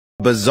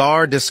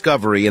Bizarre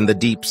discovery in the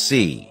deep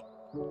sea.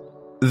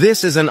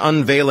 This is an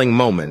unveiling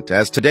moment,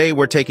 as today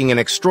we're taking an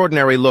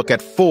extraordinary look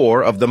at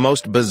 4 of the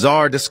most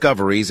bizarre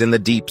discoveries in the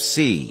deep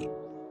sea.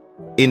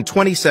 In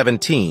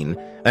 2017,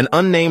 an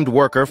unnamed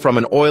worker from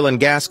an oil and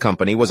gas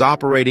company was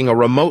operating a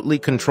remotely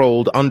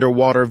controlled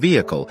underwater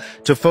vehicle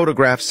to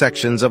photograph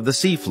sections of the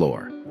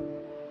seafloor.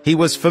 He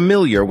was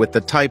familiar with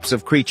the types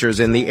of creatures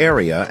in the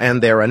area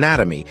and their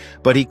anatomy,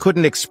 but he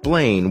couldn't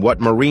explain what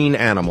marine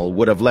animal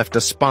would have left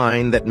a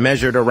spine that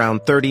measured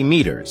around 30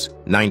 meters,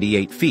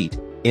 98 feet,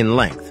 in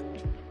length.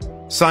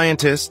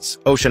 Scientists,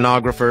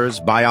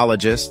 oceanographers,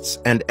 biologists,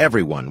 and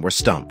everyone were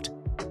stumped.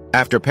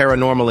 After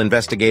paranormal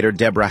investigator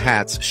Deborah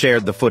Hatz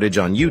shared the footage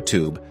on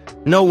YouTube,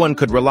 no one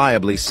could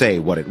reliably say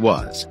what it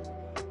was.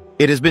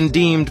 It has been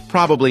deemed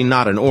probably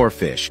not an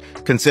oarfish,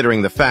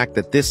 considering the fact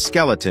that this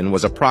skeleton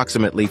was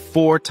approximately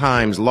 4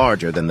 times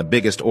larger than the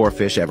biggest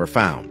oarfish ever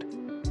found.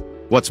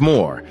 What's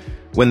more,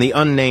 when the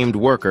unnamed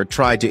worker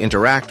tried to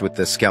interact with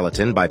the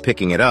skeleton by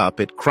picking it up,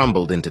 it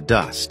crumbled into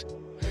dust.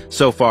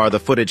 So far, the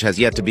footage has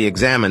yet to be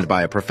examined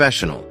by a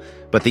professional,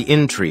 but the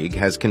intrigue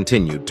has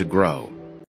continued to grow.